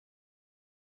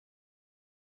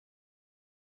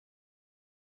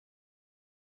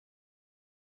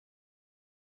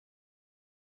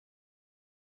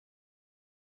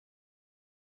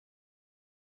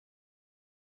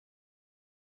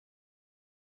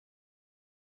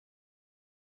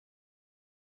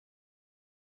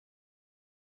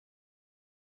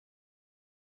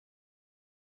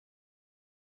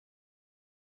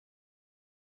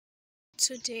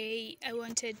Today I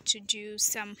wanted to do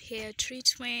some hair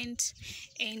treatment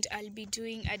and I'll be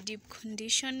doing a deep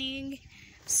conditioning.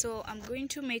 So I'm going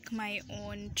to make my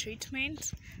own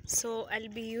treatment. So I'll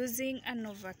be using an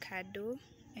avocado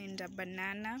and a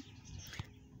banana,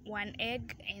 one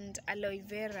egg and aloe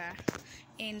vera,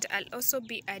 and I'll also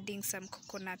be adding some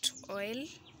coconut oil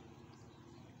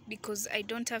because I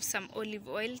don't have some olive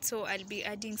oil, so I'll be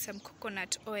adding some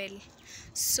coconut oil.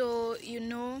 So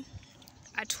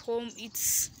at home,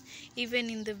 it's even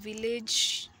in the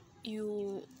village,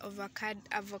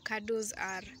 avocados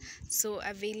are so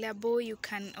available. You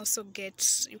can also get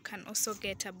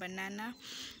a banana,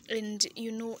 and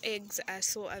eggs are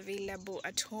so available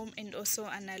at home, and also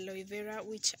an aloe vera,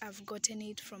 which I've gotten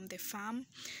it from the farm.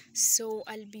 So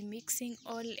I'll be mixing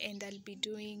all and I'll be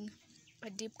doing a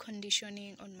deep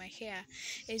conditioning on my hair.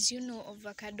 As you know,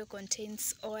 avocado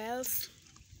contains oils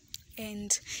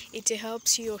and it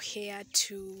helps your hair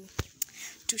to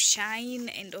shine,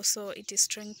 and also it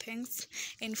strengthens.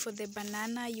 And for the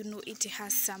banana, it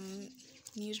has some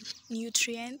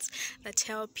nutrients that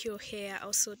help your hair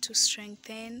also to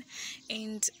strengthen.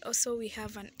 And also we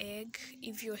have an egg.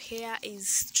 If your hair is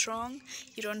strong,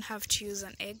 you don't have to use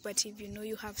an egg, but if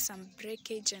you have some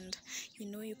breakage, and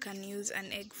you can use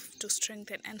an egg to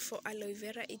strengthen. And for aloe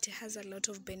vera, it has a lot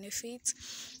of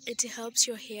benefits. It helps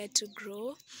your hair to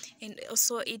grow, and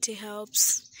also it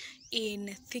helps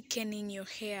in thickening your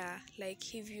hair.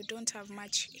 Like if you don't have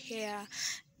much hair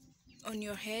on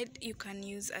your head, you can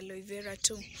use aloe vera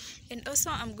too. And also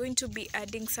I'm going to be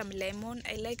adding some lemon.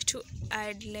 I like to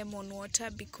add lemon water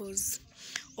because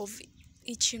of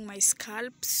itching my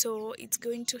scalp, so it's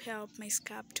going to help my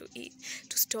scalp to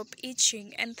stop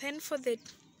itching. And then for the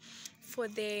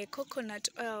coconut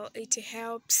oil, it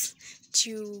helps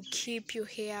to keep your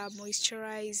hair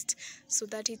moisturized so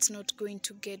that it's not going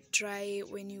to get dry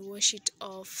when you wash it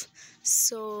off.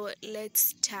 So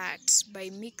let's start by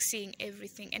mixing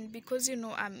everything. And because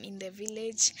I'm in the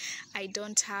village, I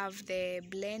don't have the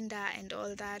blender and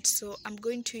all that, so I'm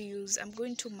going to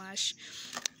mash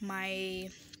my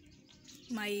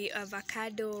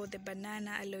avocado, the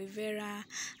banana, aloe vera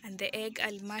and the egg.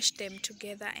 I'll mash them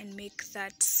together and make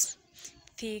that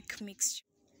thick mixture.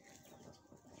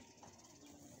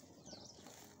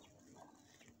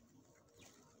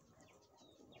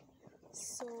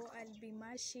 So I'll be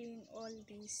mashing all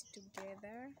this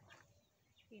together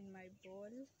in my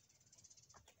bowl.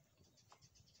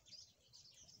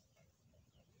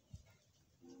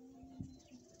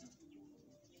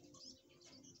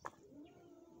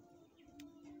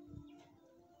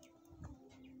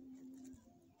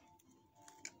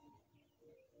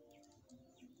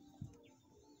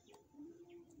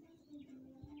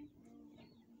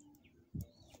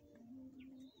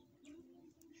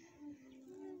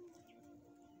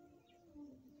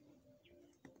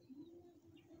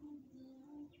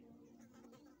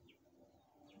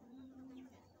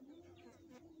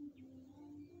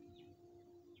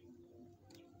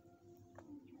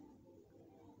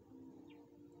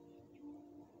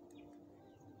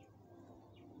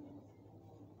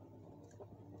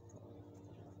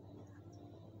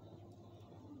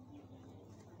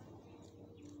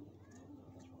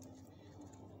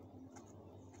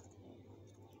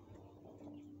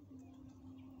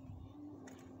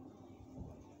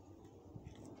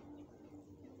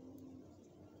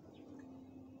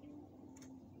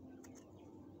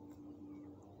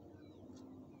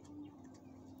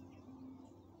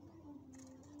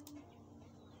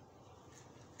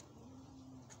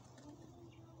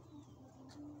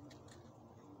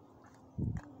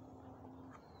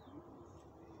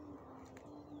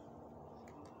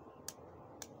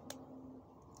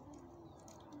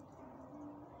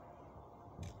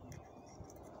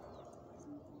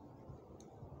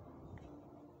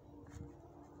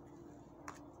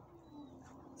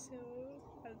 So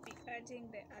I'll be adding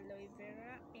the aloe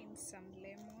vera and some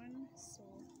lemon. So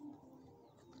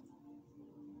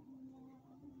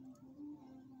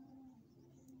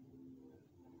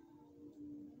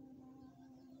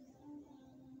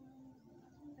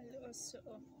I'll also,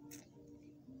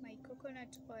 my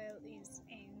coconut oil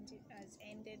has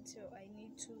ended, so I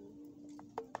need to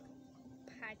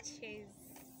purchase.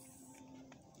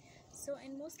 So,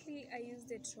 and mostly I use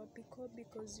the tropical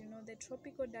because the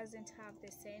tropical doesn't have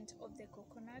the scent of the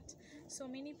coconut, so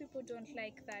many people don't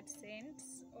like that scent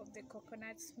of the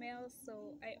coconut smell.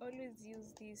 So I always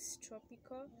use this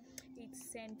tropical. It's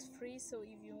scent free, so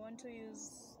if you want to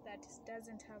use that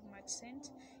doesn't have much scent,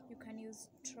 you can use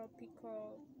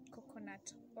tropical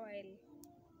coconut oil.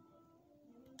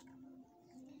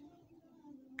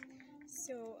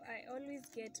 So I always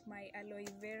get my aloe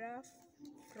vera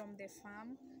from the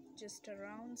farm. just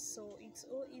around, so it's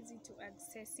all easy to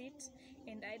access it,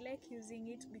 and I like using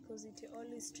it because it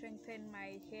always strengthens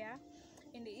my hair,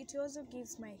 and it also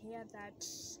gives my hair that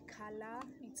color,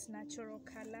 its natural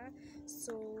color.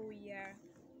 So yeah,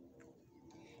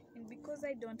 and because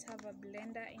I don't have a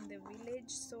blender in the village,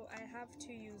 so I have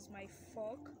to use my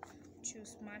fork to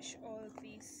smash all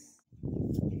this.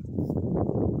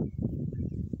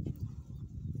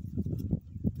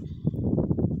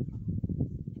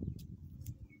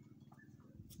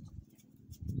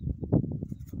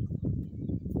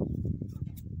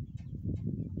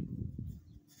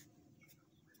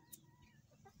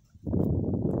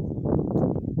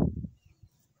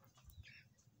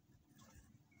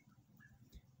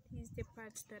 This is the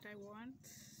part that I want,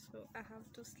 so I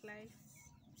have to slice.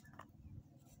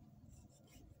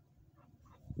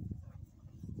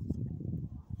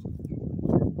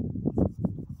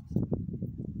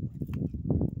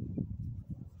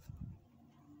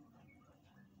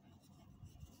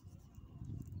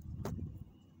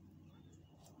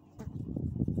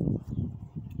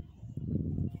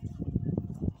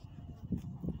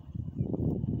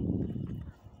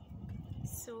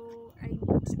 So I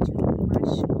need to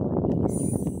mash all this.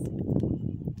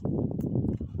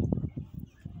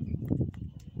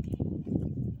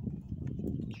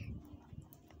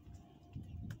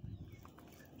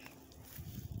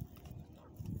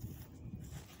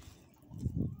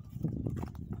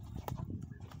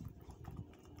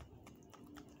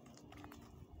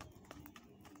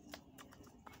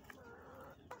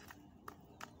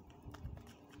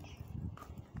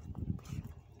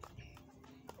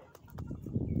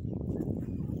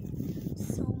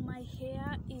 So my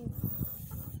hair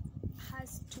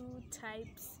has two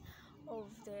types of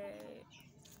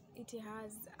it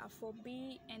has a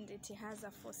 4B and it has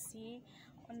a 4C.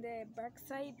 On the back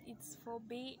side it's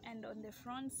 4B and on the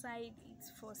front side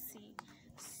it's 4C.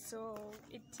 So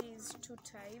it is two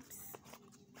types.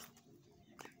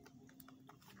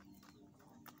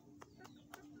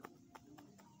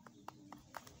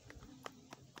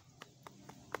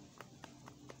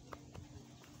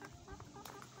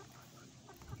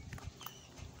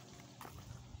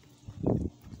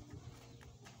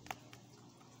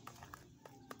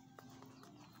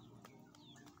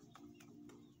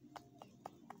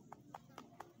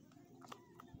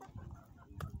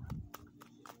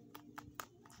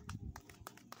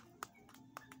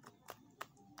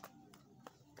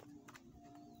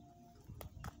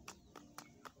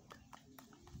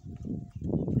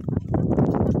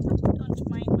 Don't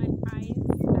mind my eyes,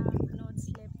 I've not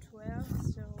slept well,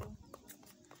 so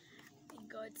I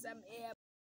got some air.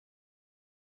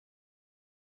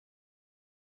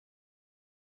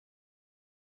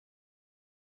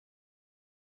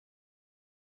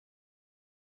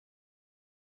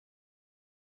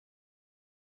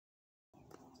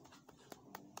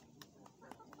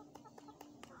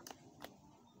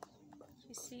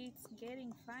 You see, it's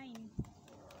getting fine.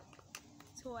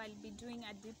 So I'll be doing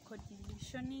a deep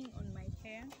conditioning on my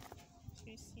hair.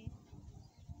 You see,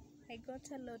 I got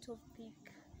a lot of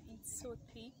thick. It's so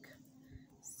thick.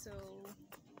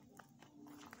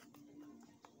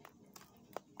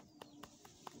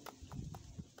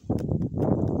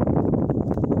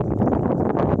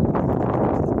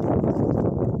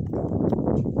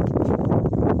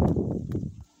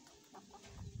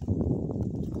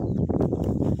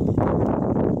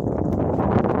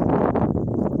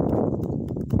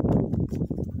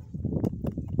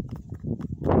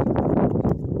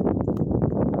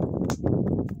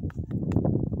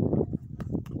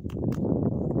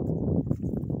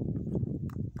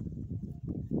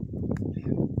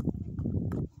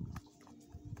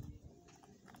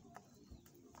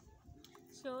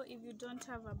 So if you don't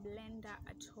have a blender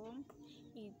at home,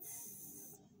 you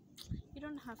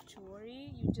don't have to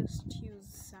worry. You just use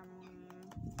some.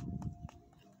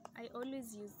 I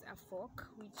always use a fork,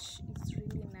 which is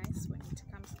really nice when it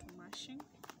comes to mashing.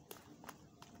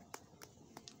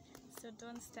 So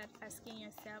don't start asking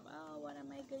yourself, oh, what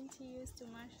am I going to use to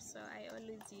mash? So I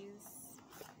always use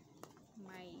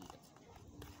my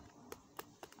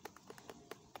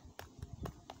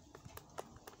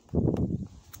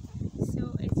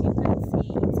so as you can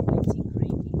see, it's getting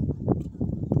ready.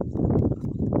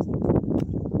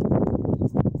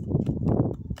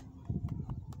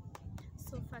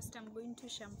 So first I'm going to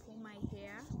shampoo my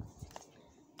hair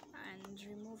and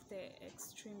remove the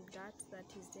extreme dirt that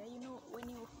is there. You know,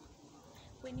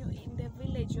 when you're in the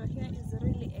village, your hair is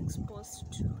really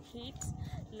exposed to heat.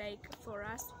 Like for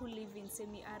us who live in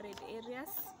semi-arid areas,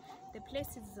 the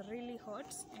place is really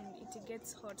hot and it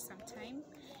gets hot sometimes,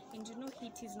 and you know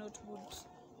heat is not good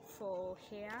for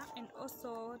hair, and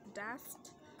also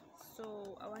dust.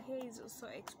 so our hair is also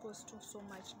exposed to so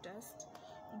much dust,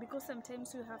 because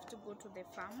sometimes you have to go to the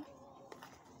farm.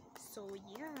 So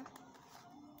yeah,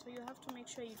 so you have to make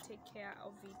sure you take care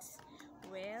of it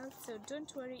well. So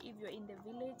don't worry if you're in the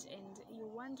village and you're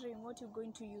wondering what you're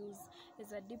going to use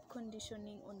as a deep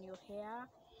conditioning on your hair.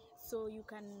 So you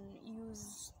can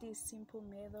use this simple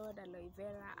method: aloe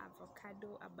vera,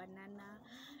 avocado, a banana,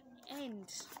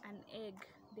 and an egg.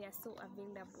 They are so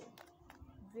available,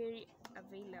 very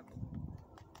available.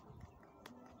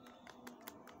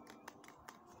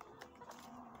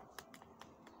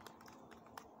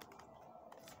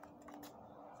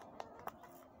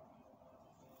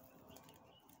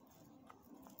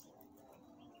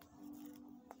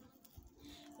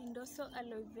 And also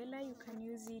aloe vera, you can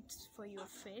use it for your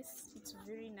face. It's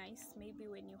very nice, maybe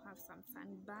when you have some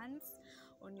sunburns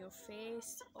on your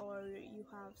face or you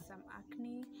have some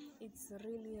acne. It's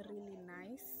really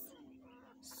nice.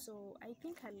 So I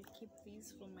think I'll keep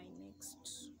these for my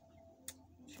next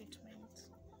treatment.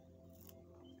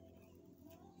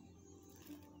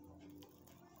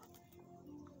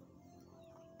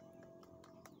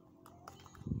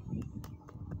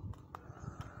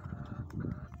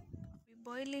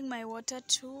 Boiling my water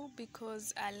too,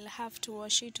 because I'll have to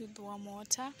wash it with warm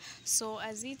water. So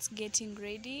as it's getting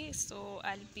ready, so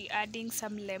I'll be adding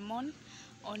some lemon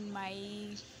on my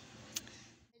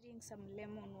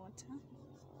lemon water.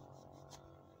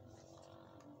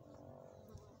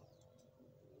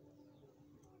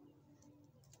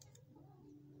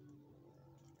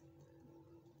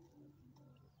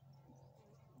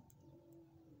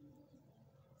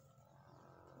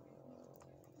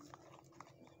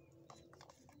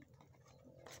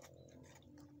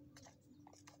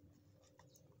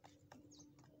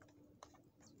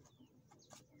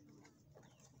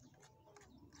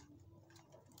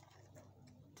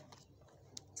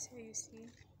 So you see,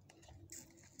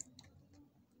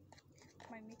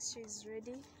 my mixture is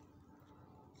ready.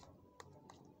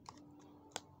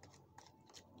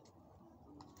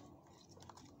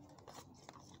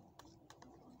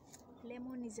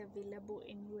 Lemon is available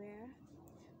anywhere.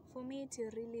 For me, it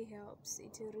really helps.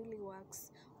 It really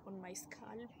works on my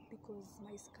scalp, because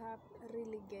my scalp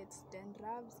really gets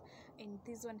dandruffs, and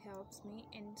this one helps me.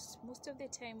 And most of the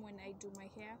time when I do my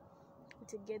hair,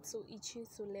 it gets so itchy,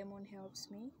 so lemon helps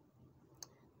me.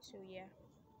 So yeah.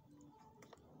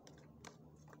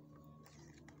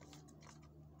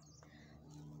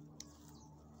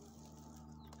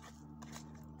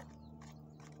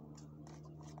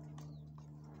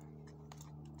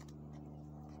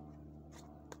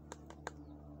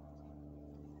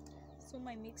 So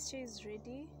my mixture is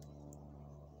ready.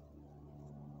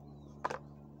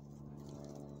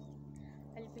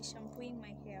 I'll be shampooing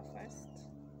my hair first.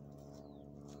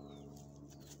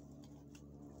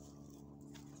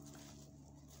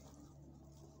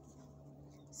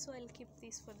 So I'll keep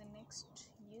this for the next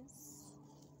use.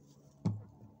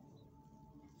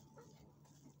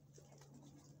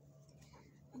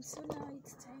 And so now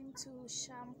it's time to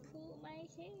shampoo my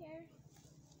hair.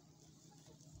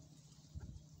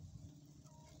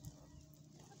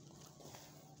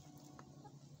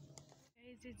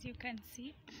 Guys, as you can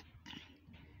see,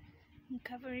 I'm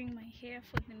covering my hair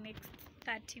for the next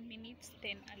 30 minutes,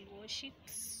 then I'll wash it.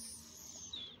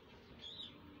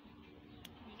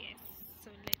 Yes, so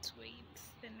let's wait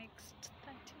the next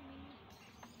 30 minutes.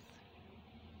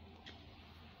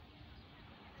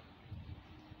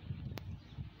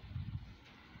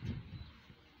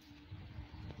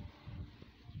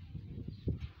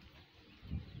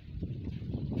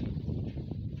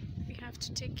 We have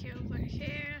to take care of our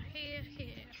hair.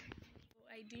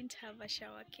 I didn't have a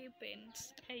shower cape and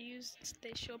I used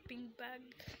the shopping bag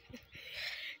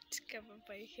to cover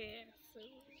my hair. So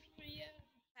yeah,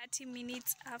 30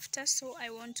 minutes after, so I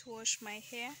want to wash my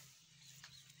hair.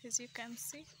 As you can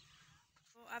see,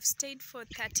 so I've stayed for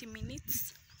 30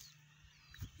 minutes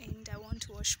and I want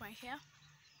to wash my hair.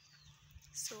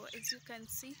 So as you can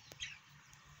see,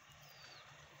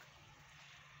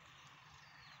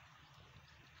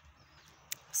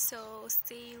 so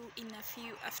see you in a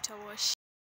few after wash.